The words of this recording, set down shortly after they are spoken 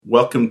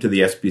Welcome to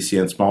the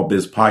SBCN Small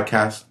Biz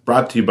Podcast,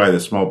 brought to you by the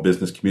Small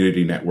Business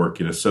Community Network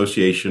in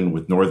association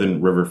with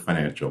Northern River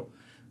Financial.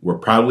 We're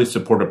proudly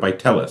supported by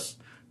TELUS.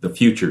 The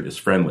future is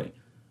friendly.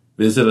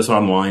 Visit us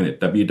online at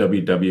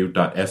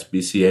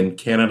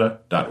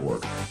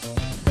www.sbcncanada.org.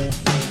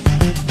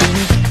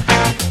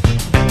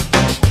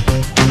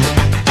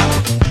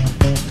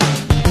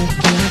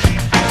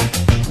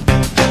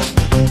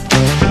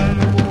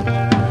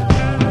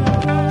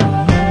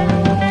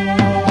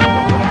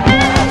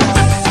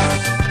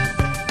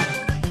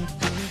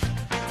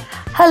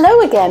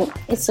 Hello again,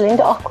 it's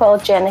Linda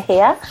Ockwell-Jenner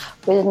here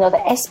with another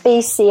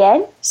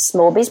SBCN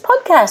Small Biz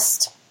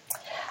Podcast.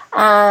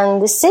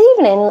 And this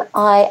evening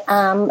I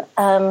am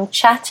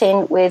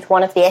chatting with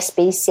one of the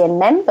SBCN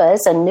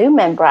members, a new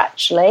member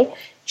actually,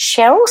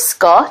 Cheryl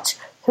Scott,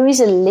 who is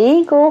a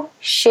Legal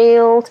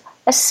Shield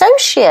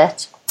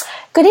Associate.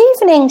 Good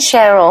evening,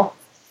 Cheryl.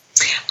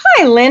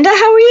 Hi, Linda.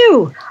 How are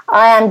you?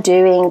 I am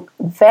doing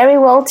very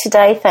well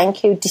today,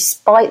 thank you,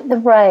 despite the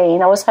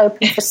rain. I was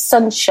hoping for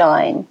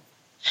sunshine.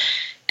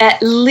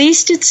 At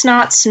least it's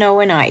not snow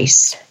and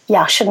ice.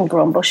 Yeah, I shouldn't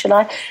grumble, should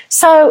I?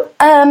 So,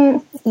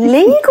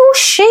 Legal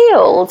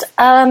Shield,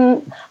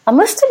 I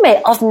must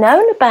admit, I've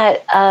known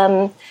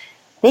about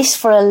this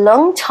for a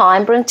long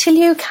time, but until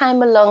you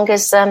came along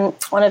as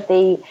one of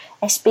the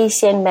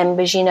SBCN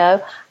members,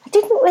 I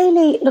didn't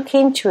really look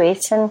into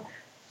it and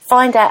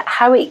find out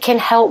how it can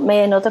help me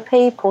and other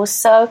people.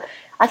 So,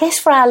 I guess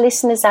for our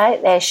listeners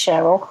out there,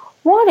 Cheryl,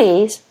 what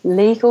is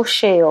Legal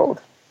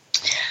Shield?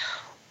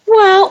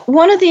 Well,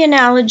 one of the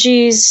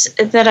analogies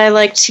that I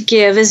like to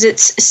give is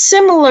it's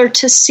similar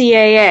to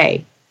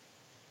CAA.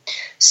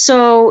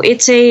 So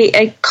it's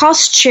a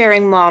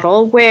cost-sharing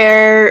model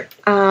where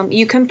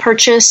you can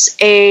purchase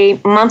a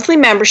monthly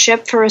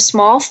membership for a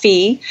small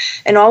fee,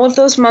 and all of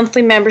those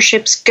monthly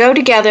memberships go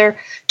together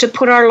to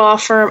put our law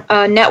firm,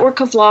 a network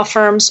of law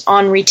firms,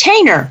 on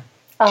retainer.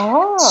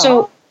 Oh.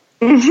 So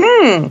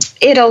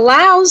it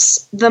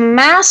allows the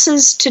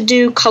masses to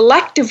do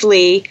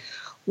collectively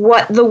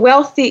what the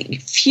wealthy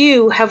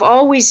few have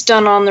always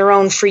done on their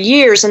own for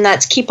years, and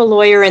that's keep a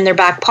lawyer in their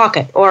back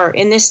pocket, or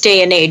in this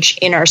day and age,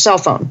 in our cell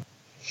phone.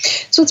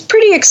 So it's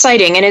pretty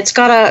exciting, and it's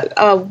got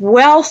a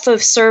wealth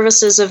of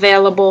services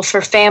available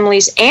for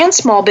families and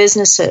small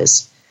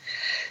businesses.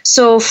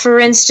 So, for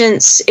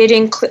instance,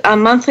 a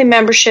monthly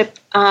membership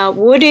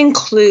would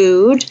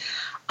include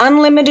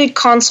unlimited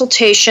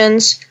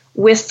consultations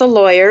with the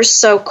lawyers,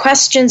 so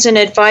questions and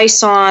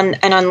advice on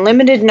an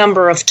unlimited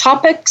number of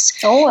topics.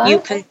 Oh, wow. You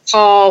can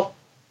call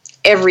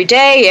every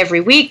day, every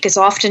week, as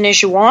often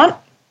as you want,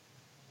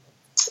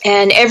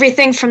 and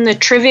everything from the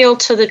trivial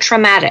to the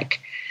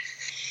traumatic.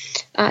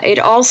 It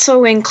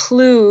also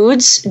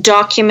includes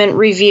document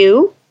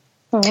review,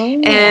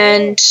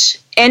 and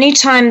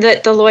anytime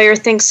that the lawyer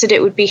thinks that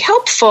it would be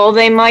helpful,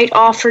 they might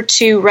offer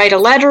to write a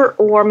letter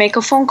or make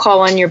a phone call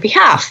on your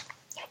behalf.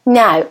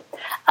 Now,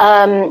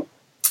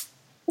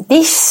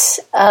 this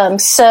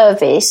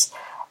service,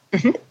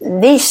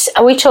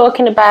 are we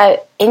talking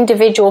about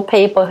individual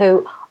people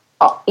who,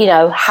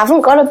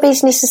 haven't got a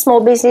business, a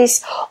small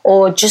business,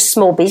 or just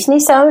small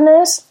business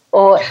owners?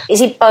 Or is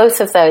it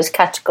both of those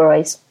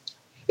categories?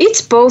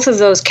 It's both of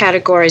those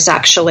categories,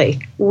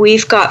 actually.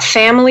 We've got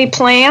family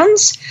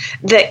plans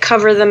that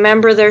cover the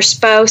member, their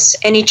spouse,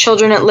 any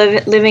children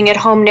living at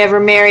home, never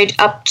married,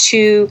 up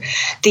to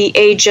the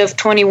age of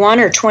 21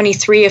 or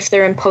 23 if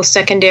they're in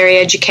post-secondary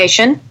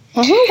education.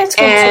 That's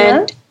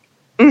good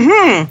to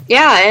know.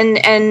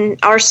 And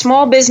our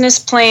small business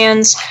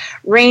plans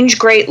range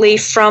greatly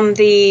from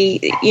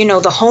the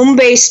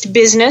home-based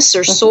business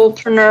or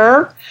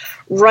solopreneur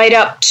right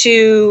up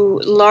to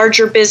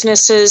larger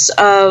businesses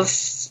of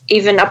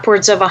even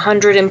upwards of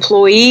 100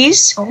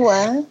 employees. Oh,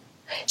 wow.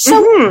 So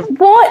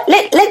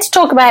let's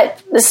talk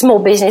about the small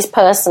business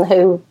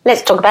person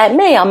let's talk about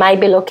me. I may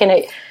be looking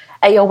at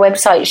your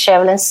website,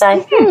 Cheryl, and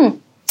saying,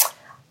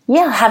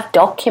 have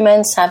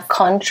documents, have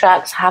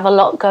contracts, have a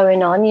lot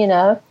going on,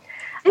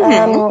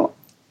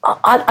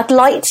 I'd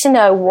like to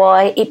know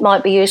why it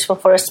might be useful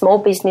for a small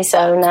business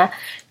owner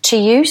to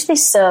use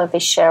this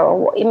service, Cheryl.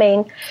 What you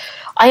mean?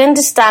 I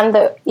understand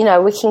that,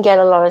 we can get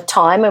a lot of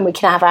time and we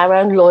can have our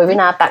own lawyer in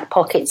our back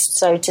pockets,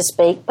 so to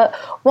speak, but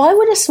why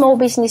would a small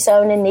business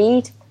owner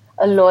need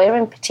a lawyer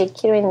in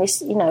particular in this,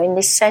 in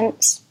this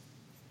sense?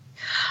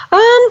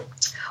 Well,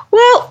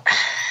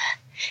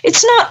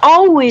 it's not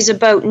always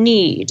about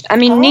need. I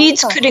mean,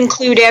 needs could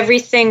include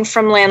everything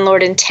from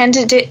landlord and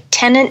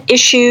tenant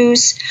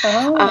issues,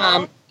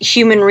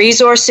 human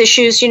resource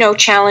issues,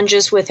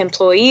 challenges with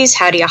employees.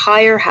 How do you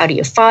hire? How do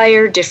you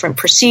fire? Different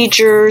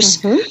procedures,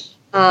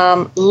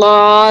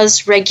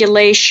 laws,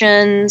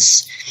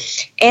 regulations,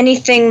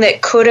 anything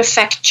that could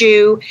affect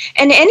you.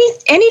 And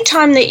any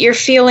time that you're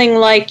feeling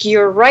like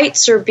your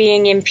rights are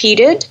being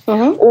impeded,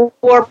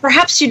 or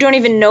perhaps you don't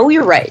even know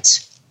your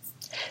rights.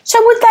 So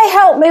would they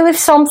help me with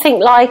something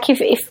like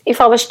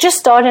if I was just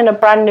starting a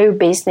brand new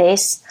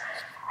business,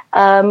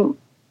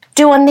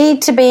 do I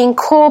need to be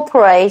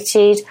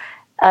incorporated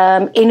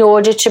in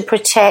order to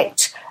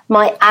protect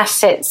my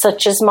assets,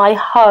 such as my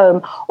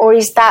home? Or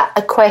is that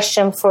a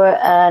question for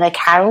an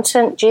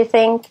accountant, do you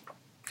think?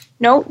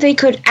 No, they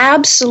could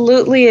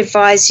absolutely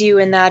advise you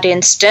in that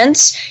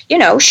instance. You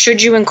know,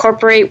 should you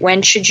incorporate?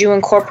 When should you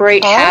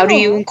incorporate? How do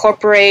you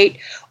incorporate?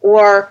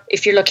 Or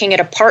if you're looking at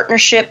a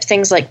partnership,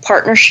 things like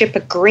partnership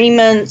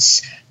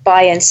agreements,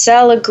 buy and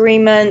sell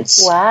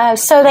agreements. Wow.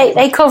 So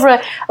they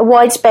cover a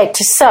wide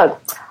spectrum. So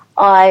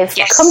I've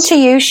come to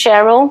you,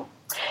 Cheryl,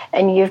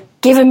 and you've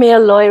given me a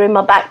lawyer in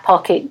my back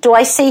pocket. Do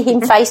I see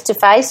him face to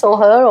face or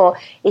her, or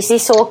is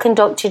this all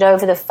conducted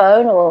over the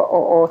phone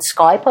or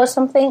Skype or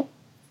something?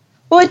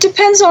 Well, it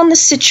depends on the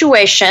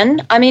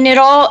situation. I mean,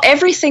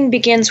 everything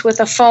begins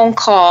with a phone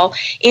call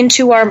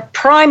into our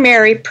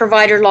primary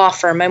provider law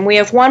firm, and we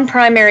have one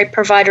primary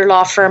provider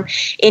law firm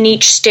in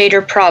each state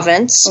or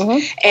province.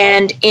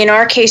 And in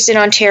our case in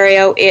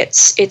Ontario,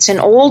 it's an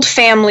old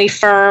family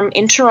firm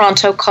in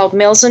Toronto called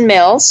Mills and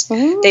Mills.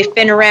 They've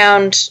been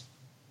around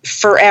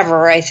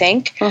forever, I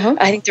think.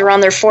 I think they're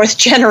on their 4th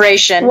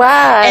generation.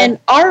 Wow. And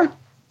our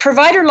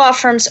provider law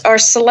firms are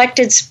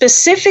selected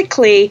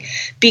specifically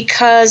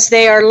because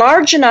they are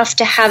large enough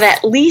to have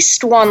at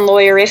least one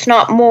lawyer, if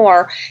not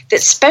more, that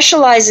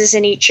specializes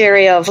in each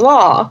area of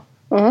law,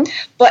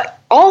 but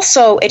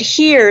also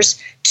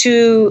adheres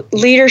to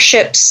Legal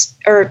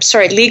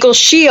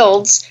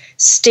Shield's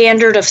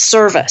standard of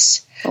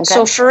service. Okay.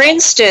 So, for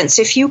instance,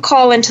 if you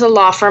call into the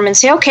law firm and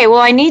say, okay,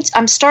 well,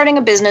 I'm starting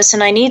a business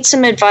and I need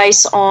some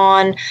advice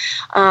on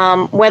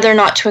whether or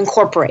not to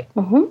incorporate.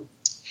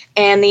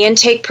 And the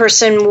intake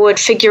person would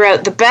figure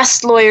out the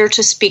best lawyer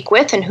to speak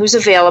with and who's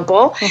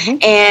available.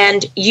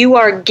 And you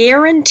are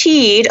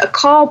guaranteed a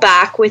call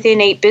back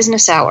within 8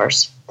 business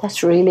hours.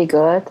 That's really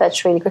good.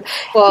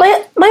 Well,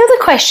 my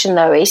other question,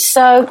 though, is,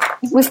 so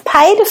we've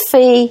paid a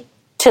fee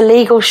to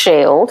Legal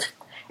Shield.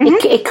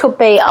 It could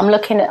be, I'm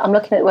looking at the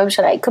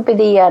website, it could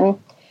be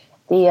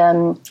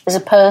there's a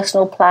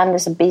personal plan,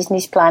 there's a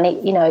business plan,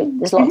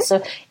 there's lots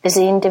of, there's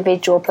an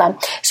individual plan.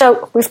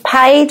 So we've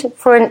paid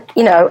for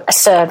a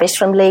service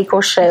from Legal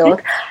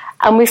Shield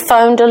and we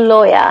phoned a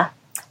lawyer.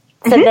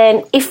 So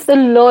then if the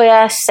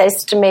lawyer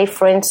says to me,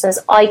 for instance,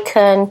 I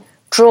can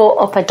draw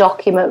up a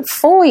document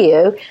for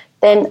you,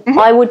 then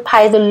I would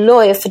pay the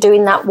lawyer for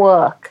doing that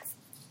work.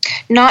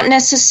 Not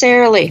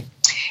necessarily.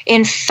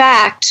 In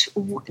fact,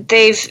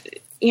 they've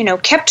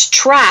kept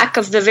track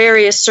of the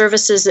various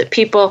services that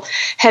people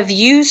have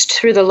used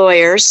through the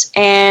lawyers,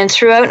 and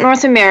throughout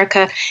North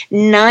America,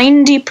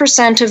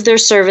 90% of their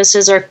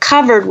services are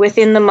covered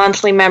within the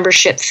monthly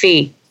membership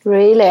fee.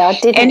 Really? I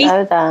didn't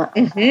know that.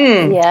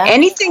 Yeah.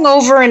 Anything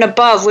over and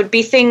above would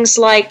be things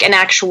like an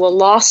actual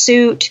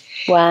lawsuit.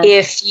 Wow.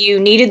 If you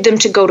needed them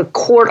to go to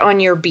court on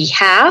your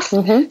behalf.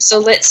 So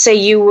let's say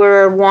you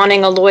were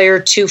wanting a lawyer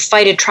to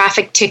fight a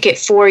traffic ticket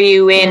for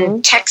you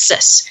in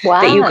Texas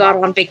that you got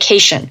on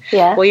vacation.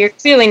 Yeah. Well, you're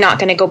clearly not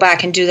going to go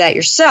back and do that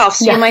yourself,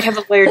 so you might have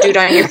a lawyer do it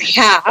on your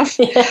behalf.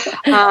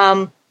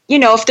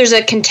 If there's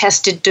a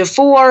contested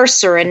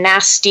divorce or a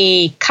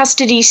nasty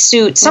custody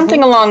suit,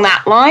 something along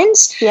that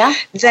lines,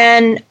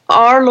 then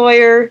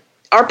our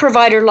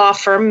provider law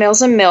firm,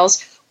 Mills and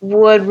Mills,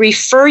 would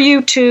refer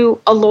you to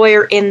a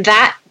lawyer in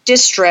that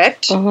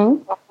district,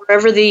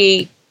 wherever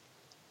the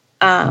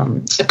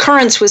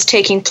occurrence was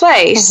taking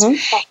place,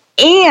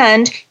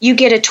 and you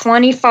get a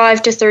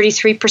 25 to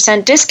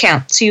 33%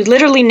 discount. So you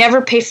literally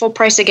never pay full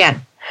price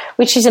again.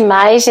 Which is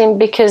amazing,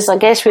 because I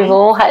guess we've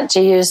all had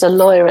to use a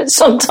lawyer at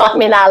some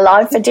time in our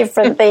life for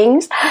different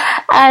things,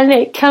 and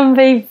it can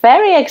be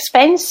very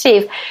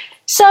expensive.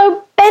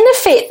 So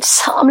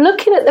benefits, I'm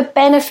looking at the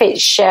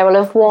benefits, Cheryl,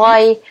 of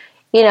why,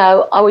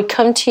 I would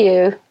come to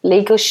you,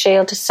 Legal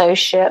Shield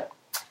Associate,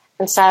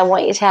 and say, I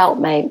want you to help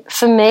me.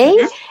 For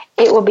me,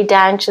 it will be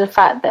down to the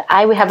fact that,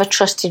 we have a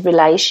trusted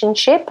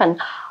relationship, and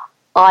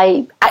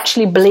I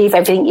actually believe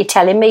everything you're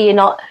telling me. You're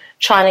not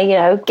trying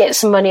to, get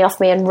some money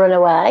off me and run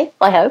away,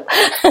 I hope.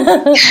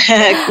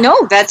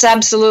 No, that's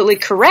absolutely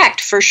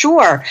correct, for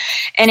sure.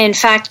 And in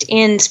fact,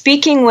 in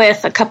speaking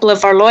with a couple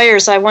of our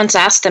lawyers, I once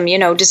asked them,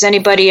 does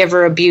anybody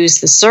ever abuse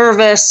the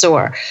service?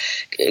 Or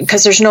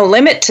because there's no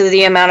limit to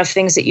the amount of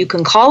things that you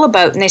can call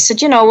about. And they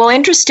said, well,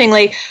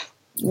 interestingly,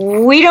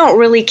 we don't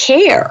really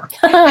care.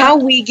 How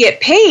we get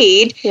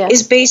paid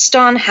is based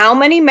on how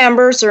many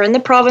members are in the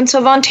province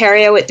of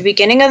Ontario at the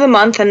beginning of the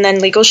month, and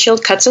then Legal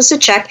Shield cuts us a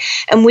check,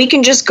 and we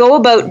can just go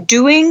about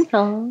doing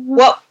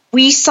what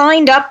we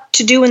signed up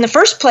to do in the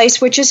first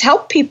place, which is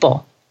help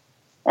people.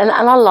 And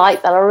I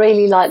like that. I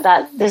really like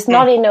that. There's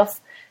not enough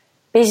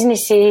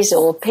businesses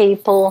or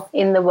people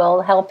in the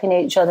world helping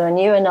each other, and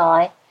you and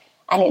I,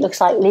 and it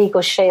looks like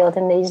Legal Shield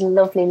and these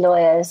lovely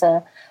lawyers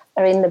are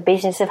in the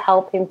business of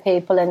helping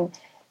people and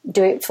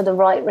do it for the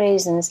right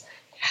reasons.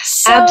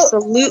 So,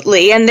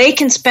 absolutely. And they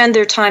can spend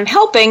their time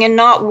helping and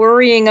not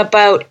worrying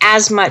about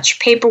as much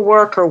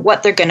paperwork or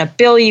what they're going to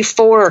bill you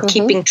for, or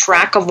keeping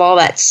track of all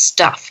that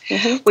stuff,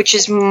 which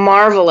is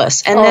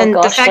marvelous. And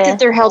the fact that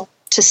they're held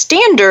to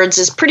standards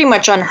is pretty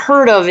much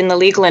unheard of in the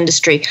legal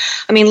industry.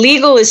 I mean,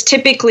 legal is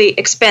typically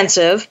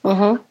expensive,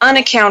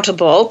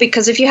 unaccountable,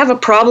 because if you have a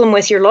problem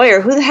with your lawyer,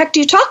 who the heck do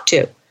you talk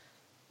to?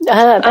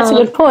 That's a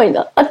good point.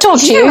 I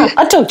talked to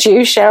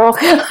you, Cheryl.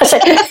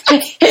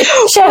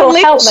 Cheryl,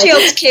 in help me.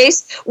 Shield's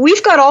case,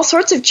 we've got all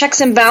sorts of checks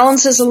and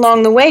balances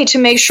along the way to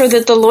make sure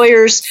that the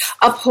lawyers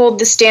uphold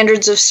the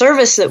standards of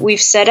service that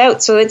we've set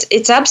out. So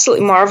it's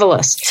absolutely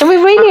marvelous. So we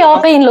really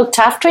are being looked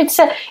after. It's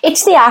the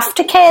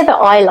aftercare that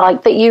I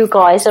like that you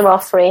guys are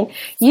offering.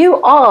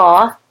 You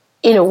are,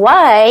 in a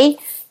way,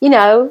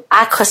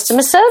 our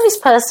customer service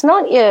person,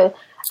 aren't you?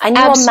 And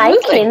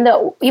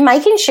you're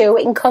making sure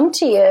we can come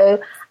to you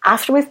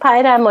after we've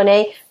paid our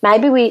money.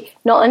 Maybe we're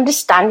not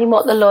understanding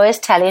what the lawyer's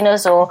telling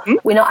us, or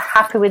we're not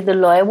happy with the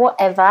lawyer,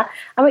 whatever,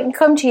 and we can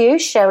come to you,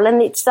 Cheryl.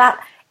 And it's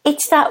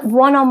that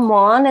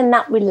one-on-one and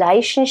that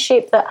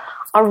relationship that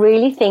I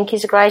really think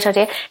is a great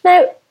idea.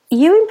 Now,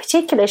 you in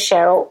particular,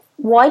 Cheryl,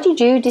 why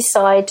did you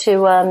decide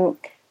to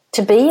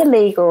be a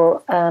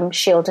Legal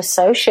Shield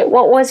associate?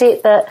 What was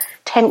it that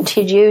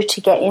tempted you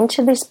to get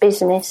into this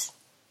business?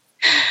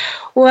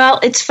 Well,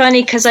 it's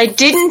funny because I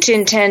didn't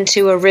intend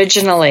to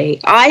originally.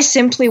 I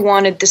simply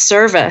wanted the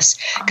service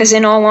because,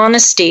 in all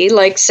honesty,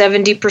 like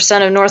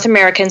 70% of North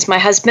Americans, my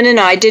husband and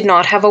I did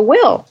not have a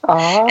will.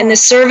 Oh. And the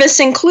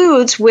service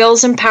includes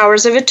wills and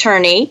powers of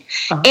attorney.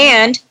 Oh.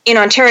 And in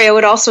Ontario,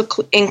 it also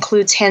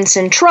includes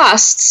Henson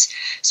trusts.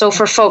 So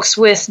for folks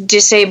with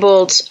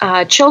disabled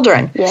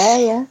children.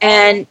 Yeah.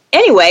 And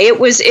anyway, it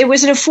was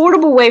an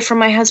affordable way for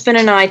my husband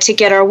and I to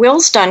get our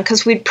wills done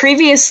because we'd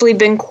previously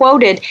been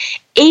quoted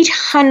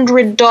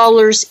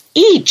 $800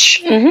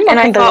 each. Mm-hmm, and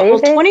I thought, well,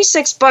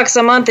 $26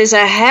 a month is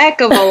a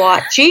heck of a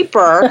lot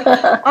cheaper.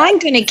 I'm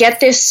going to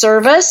get this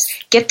service,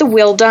 get the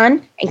will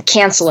done, and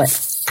cancel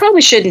it.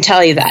 Probably shouldn't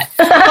tell you that.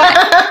 But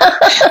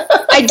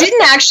I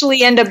didn't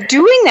actually end up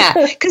doing that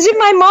because in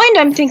my mind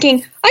I'm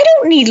thinking, I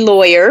don't need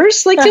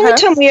lawyers. Like the only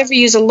time we ever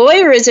use a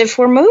lawyer is if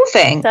we're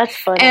moving. That's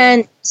funny.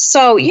 And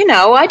so,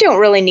 I don't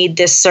really need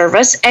this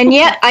service. And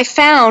yet I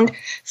found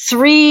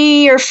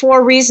 3 or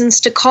 4 reasons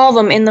to call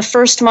them in the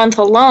first month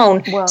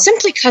alone,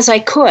 simply because I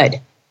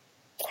could.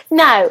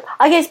 Now,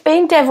 I guess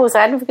being devil's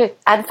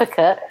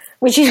advocate,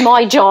 which is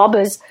my job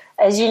as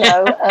a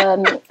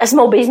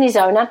small business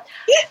owner,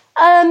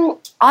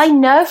 I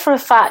know for a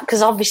fact,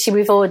 because obviously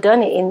we've all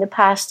done it in the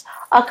past,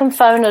 I can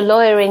phone a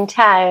lawyer in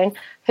town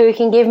who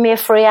can give me a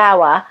free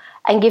hour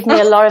and give me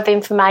a lot of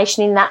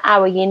information in that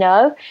hour,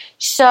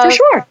 So for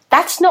sure.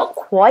 That's not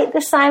quite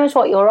the same as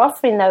what you're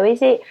offering, though,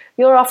 is it?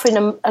 You're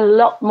offering a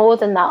lot more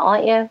than that,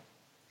 aren't you?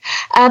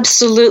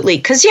 Absolutely.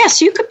 Because,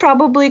 yes, you could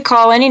probably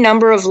call any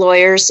number of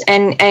lawyers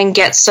and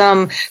get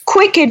some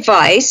quick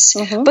advice,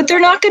 but they're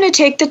not going to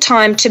take the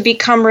time to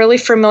become really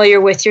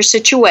familiar with your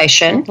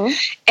situation.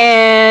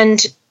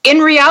 And in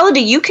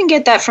reality, you can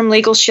get that from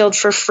Legal Shield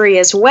for free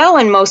as well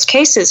in most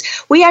cases.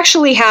 We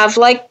actually have,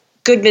 like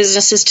good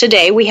businesses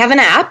today, we have an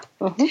app.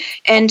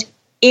 And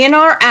in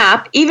our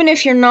app, even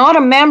if you're not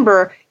a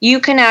member, you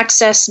can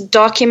access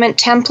document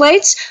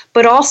templates,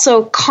 but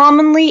also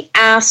commonly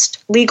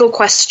asked legal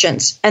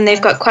questions. And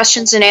they've got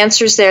questions and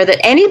answers there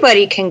that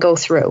anybody can go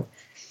through.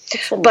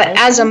 But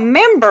as a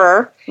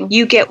member,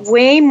 you get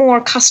way more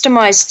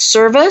customized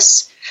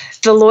service.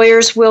 The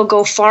lawyers will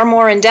go far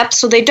more in depth,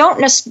 so they don't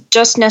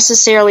just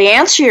necessarily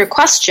answer your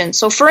question.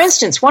 So, for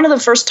instance, one of the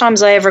first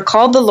times I ever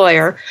called the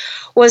lawyer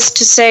was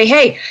to say,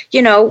 hey,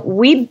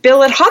 we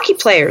bill at hockey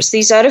players,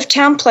 these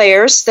out-of-town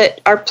players that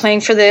are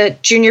playing for the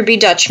Junior B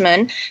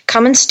Dutchman,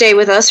 come and stay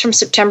with us from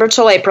September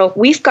till April.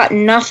 We've got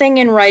nothing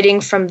in writing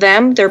from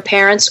them, their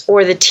parents,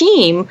 or the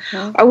team.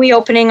 Are we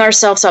opening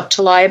ourselves up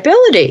to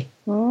liability?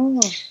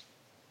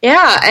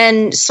 Yeah,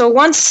 and so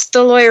once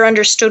the lawyer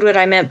understood what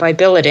I meant by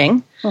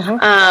billeting,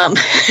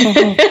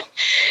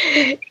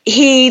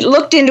 he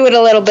looked into it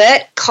a little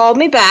bit, called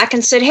me back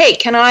and said, hey,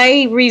 can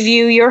I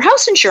review your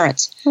house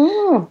insurance?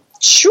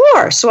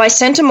 Sure. So I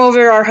sent him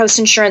over our house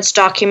insurance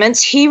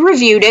documents. He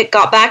reviewed it,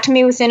 got back to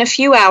me within a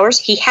few hours.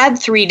 He had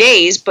 3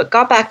 days, but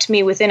got back to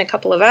me within a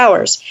couple of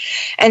hours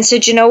and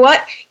said, you know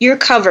what? You're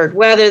covered.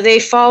 Whether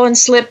they fall and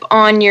slip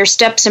on your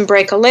steps and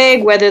break a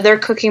leg, whether they're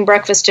cooking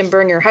breakfast and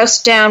burn your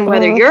house down,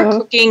 whether you're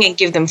cooking and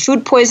give them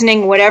food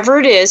poisoning, whatever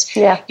it is,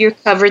 you're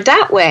covered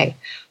that way.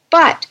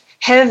 But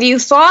have you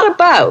thought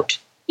about,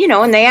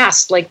 and they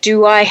asked,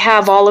 do I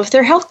have all of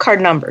their health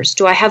card numbers?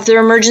 Do I have their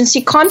emergency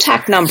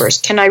contact numbers?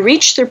 Can I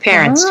reach their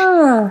parents?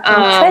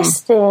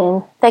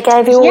 Interesting. They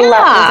gave you all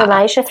that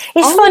information.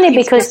 It's funny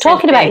because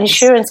talking about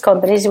insurance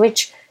companies,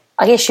 which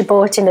I guess you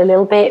brought in a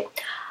little bit,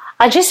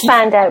 I just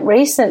found out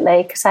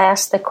recently because I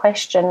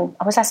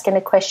was asking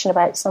a question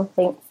about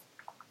something,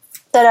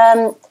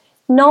 that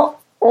not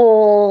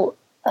all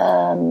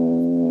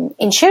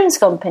insurance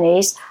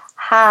companies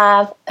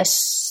have a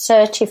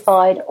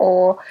certified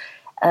or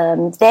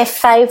their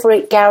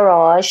favourite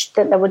garage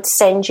that they would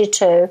send you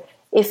to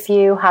if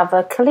you have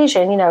a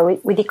collision,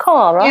 with your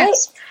car, right?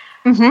 Yes.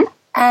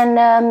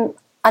 And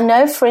I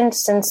know, for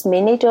instance,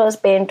 Mini does,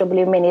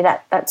 BMW Mini,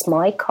 that's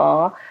my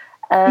car.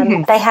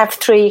 They have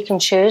 3 you can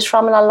choose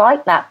from, and I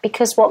like that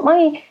because what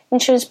my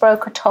insurance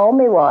broker told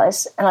me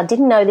was, and I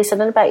didn't know this, I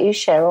don't know about you,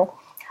 Cheryl,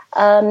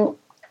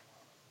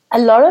 a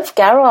lot of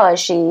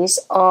garages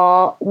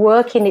are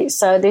working it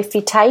so that if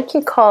you take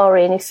your car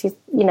in, if you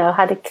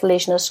had a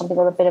collision or something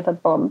or a bit of a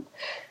bump,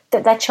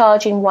 that they're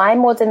charging way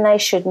more than they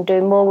should and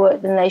doing more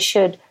work than they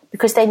should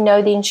because they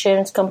know the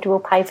insurance company will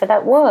pay for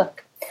that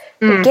work.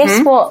 But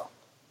guess what?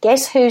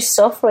 Guess who's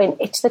suffering?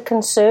 It's the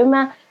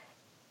consumer.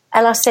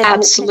 And I said,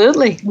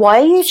 absolutely.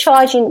 Why are you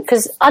charging?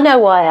 Because I know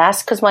why I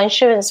asked, because my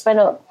insurance went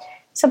up.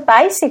 So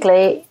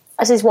basically,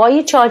 I says, why are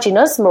you charging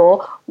us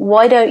more?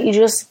 Why don't you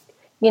just,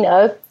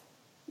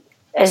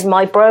 as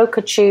my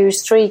broker,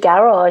 choose 3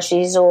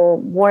 garages or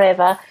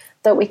whatever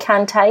that we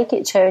can take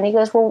it to? And he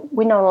goes, well,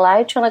 we're not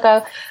allowed to. And I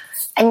go,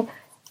 and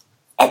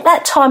at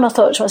that time I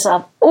thought to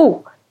myself,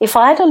 oh, if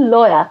I had a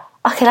lawyer,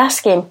 I could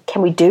ask him,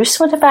 can we do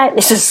something about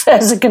this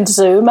as a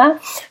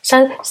consumer?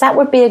 So that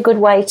would be a good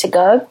way to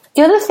go.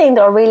 The other thing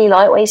that I really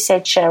liked what you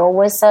said, Cheryl,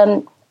 was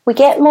we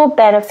get more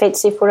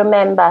benefits if we're a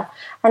member.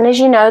 And as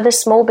you know, the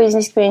Small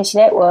Business Community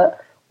Network,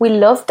 we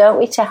love, don't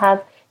we, to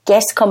have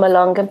guests come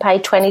along and pay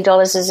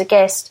 $20 as a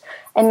guest.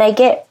 And they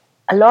get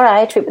a lot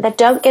out of it, but they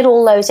don't get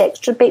all those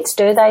extra bits,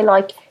 do they,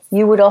 like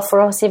you would offer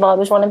us if I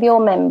was one of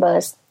your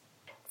members.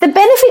 The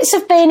benefits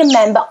of being a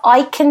member,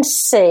 I can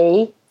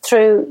see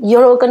through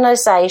your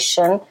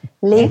organisation,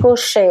 Legal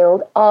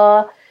Shield,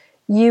 are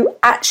you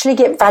actually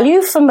get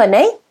value for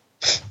money.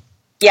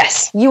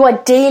 Yes. You are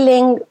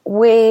dealing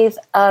with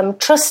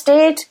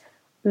trusted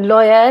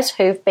lawyers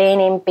who've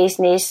been in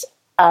business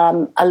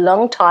a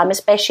long time,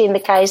 especially in the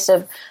case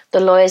of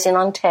the lawyers in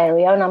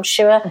Ontario, and I'm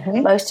sure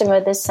most of them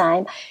are the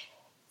same.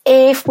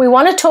 If we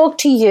want to talk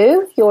to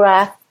you, you're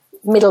a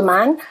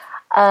middleman,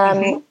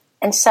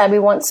 and say we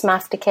want some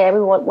aftercare,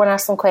 we want to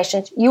ask some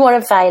questions, you are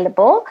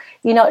available.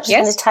 You're not just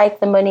going to take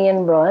the money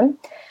and run.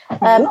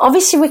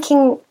 Obviously, we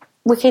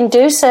can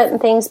do certain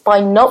things by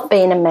not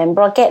being a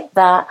member. I get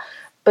that,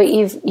 but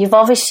you've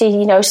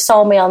obviously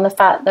sold me on the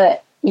fact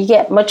that you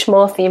get much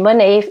more for your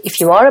money if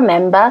you are a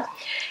member.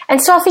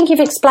 And so I think you've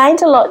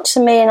explained a lot to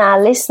me and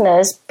our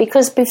listeners,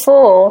 because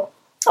before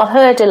I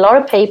heard a lot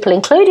of people,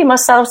 including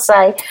myself,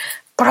 say,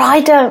 but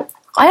I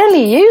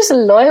only use a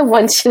lawyer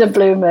once in a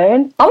blue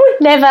moon. I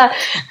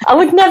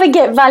would never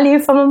get value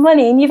for my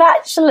money. And you've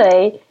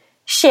actually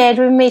shared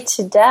with me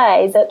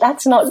today that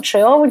that's not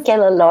true. I would get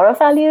a lot of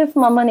value for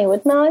my money,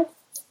 wouldn't I?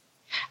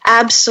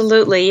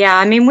 Absolutely, yeah.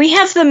 I mean, we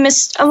have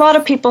a lot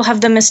of people have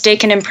the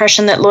mistaken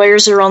impression that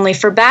lawyers are only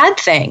for bad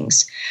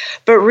things,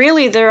 but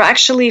really they're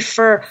actually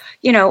for,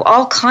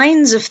 all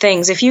kinds of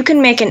things. If you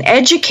can make an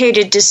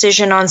educated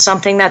decision on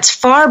something, that's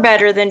far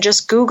better than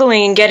just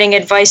Googling and getting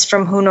advice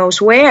from who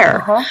knows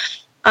where.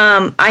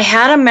 I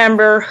had a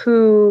member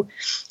who,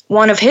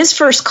 one of his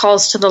first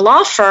calls to the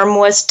law firm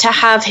was to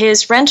have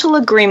his rental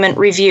agreement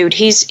reviewed.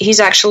 He's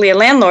actually a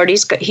landlord.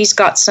 He's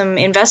got some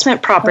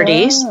investment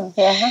properties,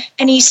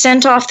 and he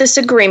sent off this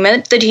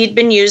agreement that he'd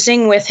been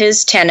using with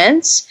his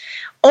tenants,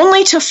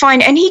 only to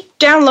find, and he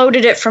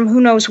downloaded it from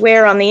who knows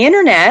where on the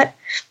internet,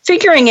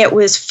 figuring it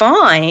was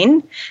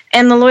fine.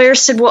 And the lawyer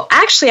said, well,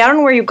 actually, I don't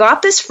know where you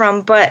got this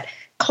from, but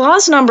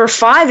clause number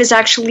 5 is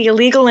actually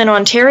illegal in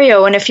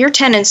Ontario, and if your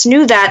tenants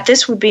knew that,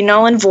 this would be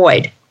null and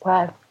void.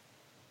 Wow.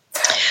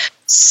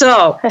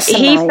 So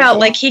he felt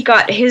like he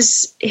got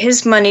his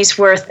money's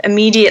worth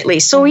immediately.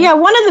 So yeah,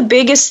 one of the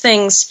biggest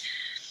things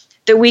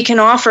that we can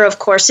offer, of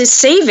course, is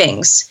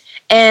savings.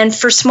 And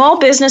for small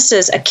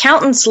businesses,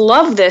 accountants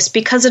love this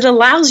because it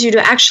allows you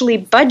to actually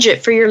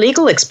budget for your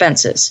legal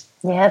expenses.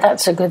 Yeah,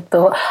 that's a good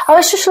thought. I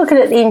was just looking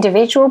at the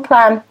individual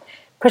plan.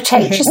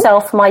 Protect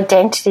yourself from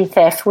identity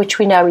theft, which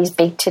we know is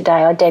big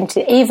today.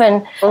 Identity,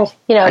 even,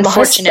 my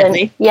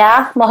husband.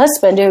 Yeah, my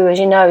husband, who, as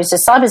you know, is a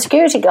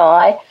cybersecurity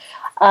guy.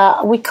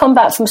 We come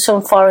back from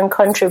some foreign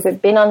country.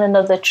 We've been on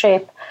another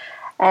trip,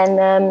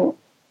 and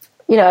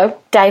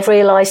Dave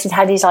realised he'd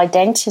had his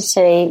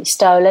identity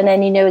stolen,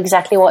 and he knew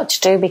exactly what to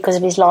do because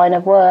of his line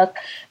of work.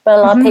 But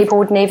a lot of people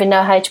wouldn't even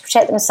know how to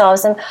protect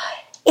themselves. And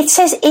it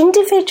says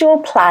individual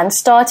plan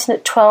starting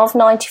at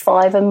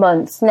 $12.95 a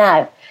month.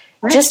 Now,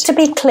 just to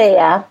be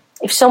clear,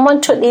 if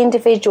someone took the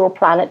individual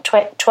plan at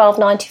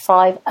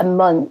 $12.95 a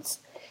month,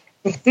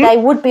 they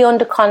would be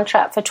under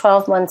contract for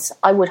 12 months,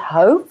 I would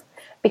hope.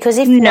 Because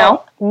if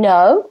No.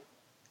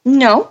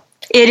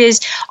 It is,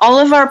 all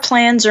of our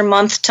plans are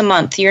month to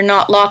month. You're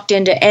not locked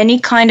into any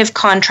kind of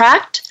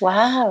contract.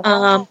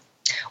 Wow.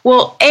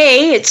 Well,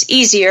 A, it's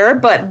easier,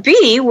 but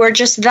B, we're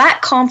just that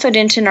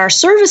confident in our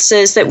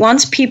services that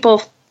once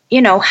people,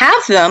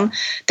 have them,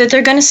 that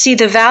they're going to see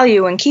the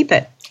value and keep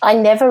it. I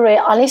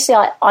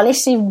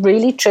honestly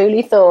really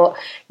truly thought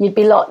you'd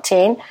be locked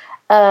in,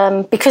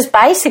 because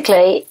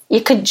basically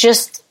you could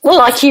just, well,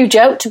 like you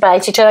joked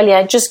about it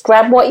earlier, just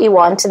grab what you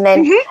want and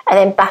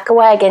then back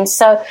away again.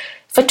 So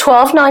for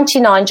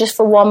 $12.99 just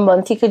for 1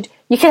 month, you could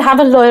have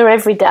a lawyer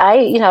every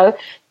day,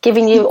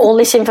 giving you all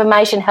this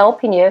information,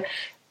 helping you.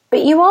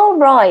 But you are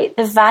right.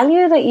 The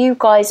value that you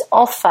guys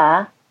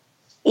offer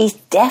is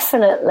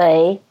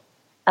definitely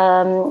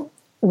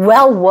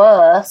well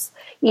worth,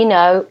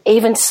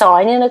 even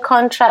signing a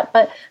contract.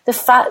 But the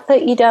fact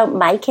that you don't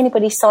make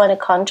anybody sign a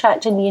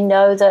contract and you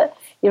know that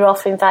you're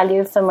offering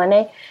value for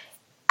money,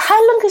 How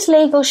long has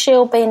Legal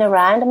Shield been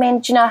around? I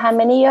mean, do you know how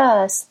many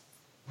years?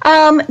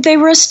 They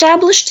were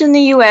established in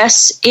the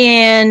U.S.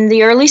 in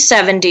the early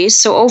 70s,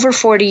 so over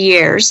 40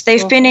 years.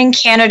 They've been in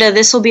Canada.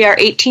 This will be our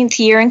 18th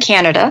year in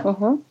Canada.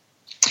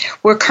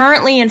 We're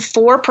currently in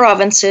 4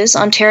 provinces,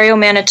 Ontario,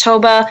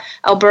 Manitoba,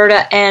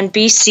 Alberta, and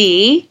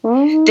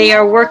BC. They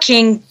are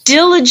working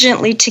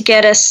diligently to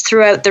get us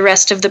throughout the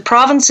rest of the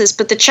provinces.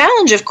 But the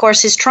challenge, of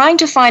course, is trying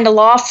to find a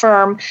law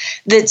firm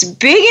that's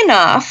big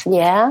enough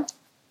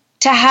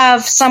to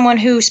have someone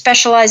who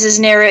specializes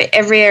in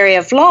every area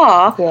of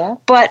law,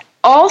 but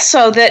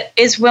also that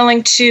is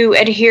willing to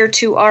adhere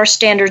to our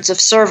standards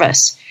of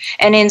service.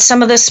 And in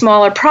some of the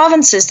smaller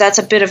provinces, that's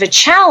a bit of a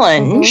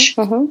challenge.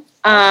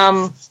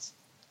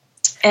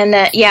 And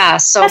that,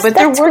 but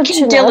they're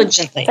working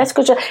diligently. That's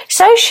good.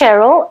 So,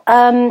 Cheryl,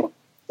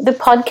 the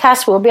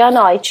podcast will be on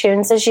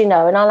iTunes, as you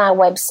know, and on our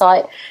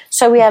website.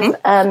 So we have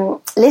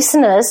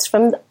listeners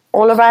from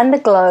all around the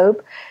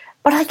globe.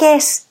 But I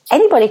guess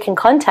anybody can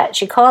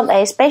contact you, can't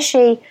they?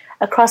 Especially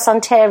across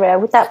Ontario.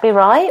 Would that be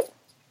right?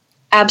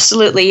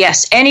 Absolutely,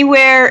 yes.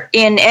 Anywhere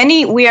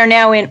we are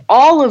now in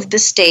all of the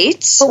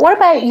states. But what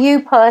about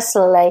you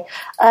personally?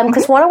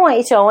 Because what I want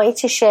you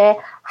to share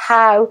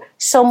how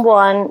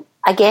someone,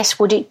 I guess,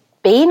 would it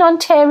be in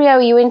Ontario?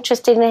 Are you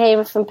interested in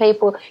hearing from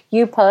people,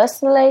 you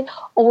personally?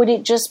 Or would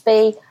it just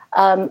be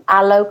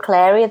our local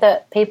area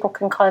that people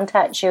can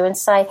contact you and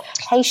say,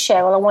 hey,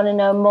 Cheryl, I want to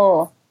know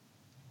more?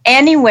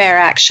 Anywhere,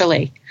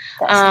 actually.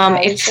 That's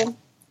amazing.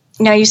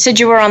 Now, you said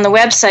you were on the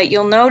website.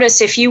 You'll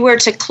notice if you were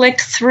to click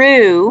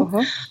through,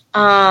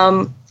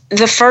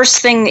 the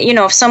first thing,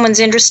 if someone's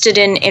interested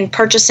in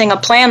purchasing a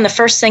plan, the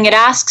first thing it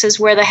asks is,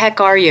 where the heck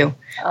are you?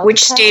 Okay.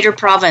 Which state or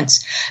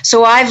province?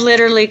 So I've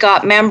literally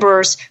got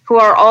members who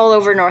are all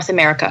over North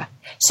America.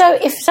 So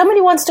if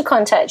somebody wants to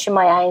contact you,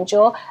 my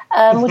angel,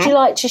 would you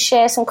like to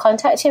share some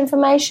contact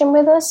information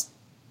with us?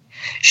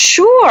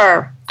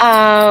 Sure.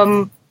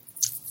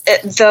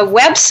 The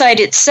website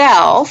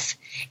itself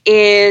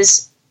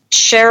is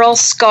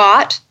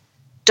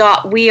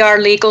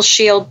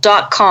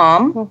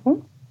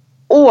CherylScott.wearelegalshield.com,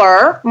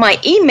 or my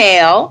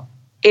email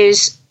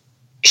is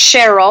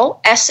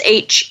Cheryl,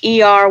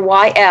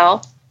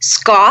 SHERYL,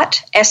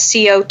 Scott,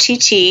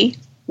 SCOTT,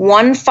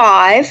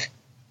 15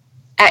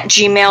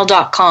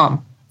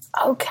 @gmail.com.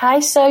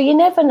 Okay, so you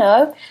never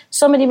know.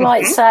 Somebody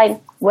might say,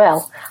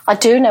 well, I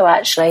do know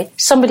actually.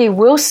 Somebody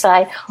will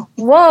say,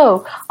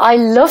 whoa, I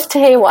love to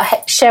hear what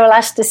Cheryl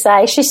has to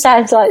say. She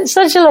sounds like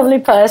such a lovely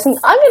person.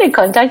 I'm going to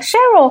contact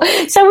Cheryl.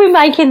 So we're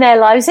making their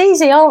lives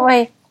easy, aren't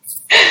we?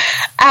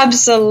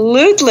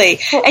 Absolutely.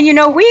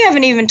 And we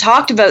haven't even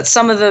talked about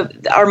some of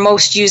our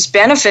most used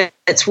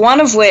benefits, one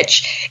of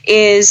which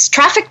is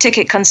traffic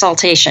ticket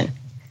consultation.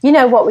 You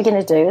know what we're going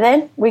to do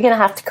then? We're going to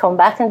have to come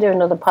back and do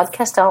another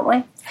podcast, aren't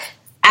we?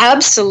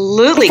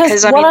 Absolutely,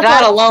 because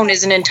that alone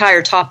is an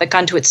entire topic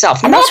unto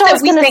itself. Not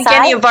that we think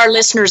any of our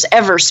listeners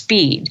ever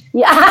speed.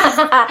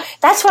 Yeah,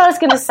 that's what I was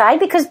going to say,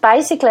 because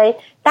basically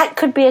that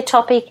could be a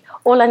topic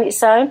all on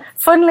its own.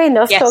 Funnily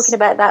enough, talking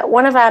about that,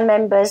 one of our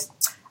members,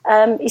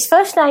 his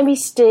first name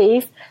is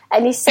Steve,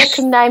 and his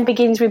second name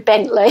begins with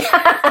Bentley.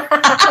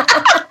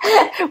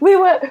 We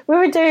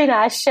were doing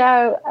our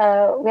show.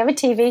 We have a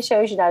TV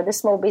show, as you know, the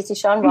Small Business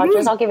Show on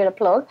Rogers. I'll give it a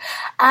plug.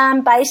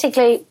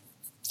 Basically,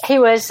 he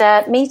was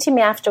meeting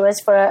me afterwards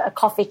for a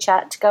coffee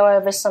chat to go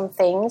over some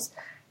things.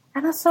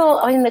 And I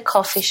thought, I'm in the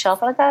coffee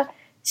shop, and I go,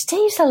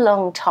 Steve's a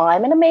long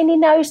time. And I mean, he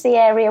knows the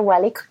area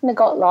well. He couldn't have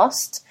got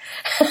lost.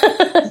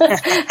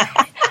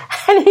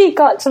 And he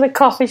got to the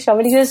coffee shop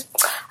and he goes,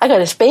 I got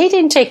a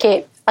speeding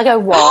ticket. I go,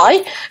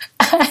 why?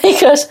 He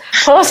goes,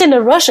 well, I was in a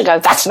rush. I go,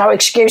 that's no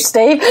excuse,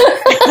 Steve. So,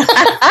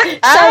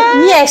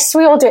 yes,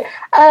 we all do.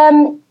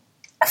 Have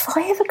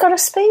I ever got a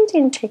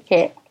speeding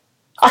ticket?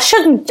 I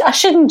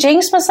shouldn't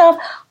jinx myself.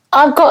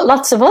 I've got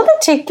lots of other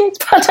tickets,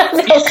 but I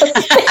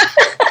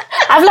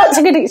have lots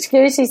of good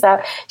excuses,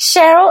 though.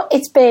 Cheryl,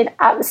 it's been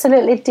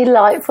absolutely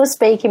delightful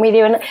speaking with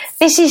you. And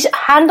this is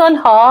hand on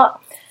heart.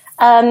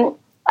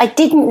 I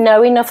didn't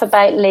know enough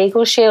about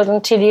Legal Shield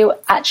until you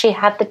actually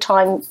had the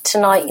time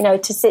tonight,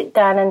 to sit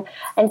down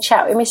and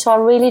chat with me. So I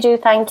really do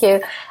thank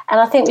you. And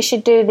I think we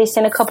should do this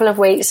in a couple of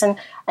weeks and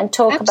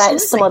talk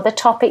about some other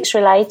topics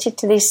related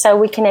to this so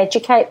we can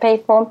educate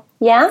people.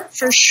 Yeah?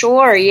 For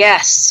sure,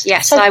 yes.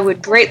 Yes, so, I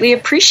would greatly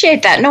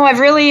appreciate that. No, I've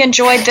really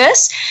enjoyed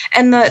this.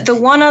 And the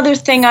one other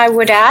thing I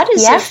would add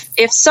is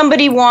if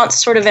somebody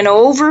wants sort of an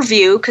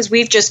overview, because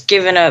we've just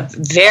given a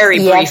very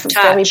brief touch.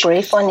 Very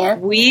brief one, yeah.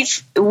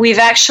 We've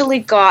actually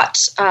got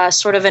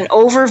sort of an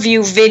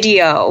overview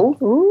video.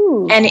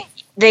 Ooh. And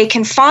they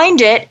can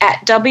find it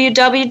at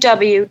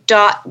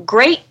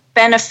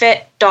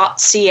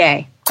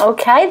www.greatbenefit.ca.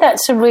 Okay,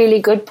 that's a really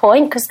good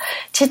point, because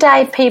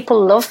today people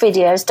love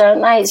videos,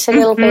 don't they? It's a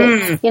little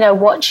bit,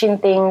 watching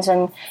things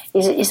and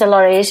is a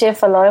lot easier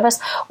for a lot of us.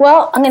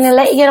 Well, I'm going to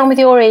let you get on with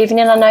your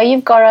evening. I know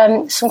you've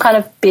got some kind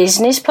of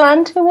business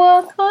plan to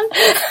work on.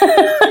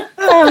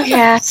 Oh,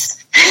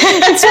 yes.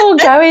 It's all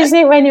go, isn't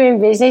it, when you're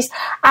in business?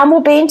 And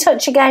we'll be in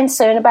touch again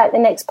soon about the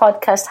next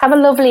podcast. Have a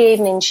lovely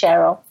evening,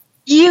 Cheryl.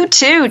 You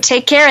too.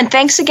 Take care, and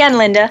thanks again,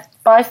 Linda.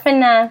 Bye for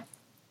now.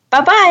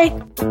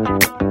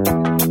 Bye-bye.